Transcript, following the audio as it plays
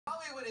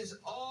Hollywood is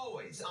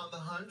always on the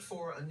hunt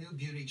for a new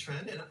beauty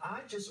trend, and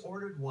I just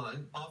ordered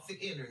one off the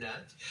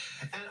internet.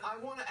 And I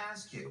want to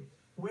ask you,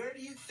 where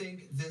do you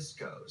think this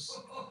goes?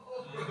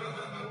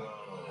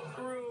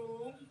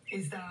 Bro,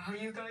 is that how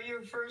you got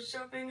your first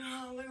job in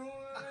Hollywood?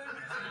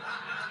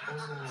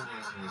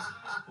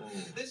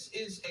 This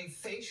is a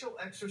facial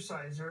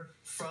exerciser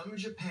from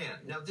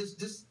Japan. Now, does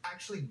this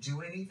actually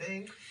do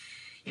anything?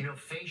 You know,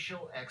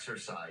 facial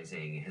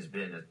exercising has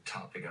been a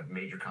topic of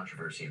major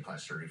controversy in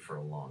plastic surgery for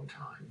a long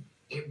time.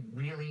 It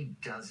really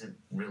doesn't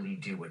really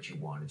do what you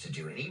want it to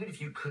do. And even if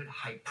you could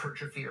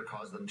hypertrophy or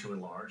cause them to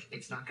enlarge,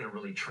 it's not going to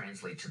really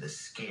translate to the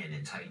skin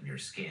and tighten your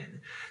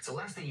skin. So the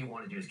last thing you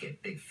want to do is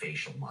get big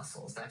facial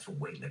muscles. That's what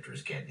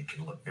weightlifters get. It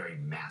can look very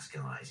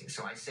masculinizing.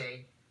 So I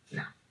say,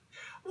 no.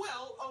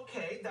 Well,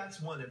 okay, that's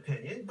one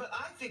opinion, but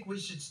I think we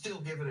should still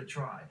give it a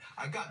try.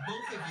 I got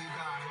both of you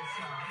guys,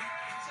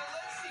 so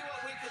let's see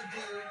what we can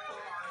do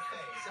for our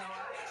face, all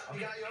right?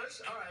 You got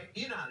yours? All right,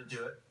 you know how to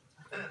do it.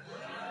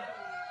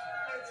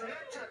 It's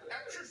meant to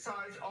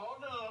exercise all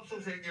the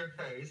muscles in your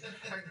face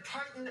and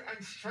tighten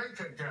and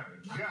strengthen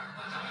them. Yeah.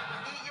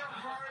 Eat your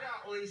heart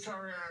out, Lisa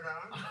Rihanna.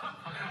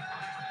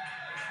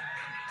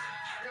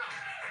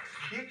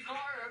 Yeah. You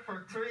try it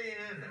for 3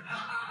 minutes.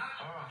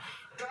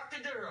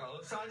 Dr.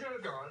 Dubrow, Sandra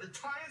Vergara, the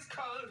time has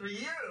come for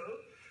you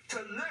to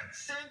lip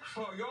sync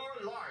for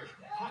your life.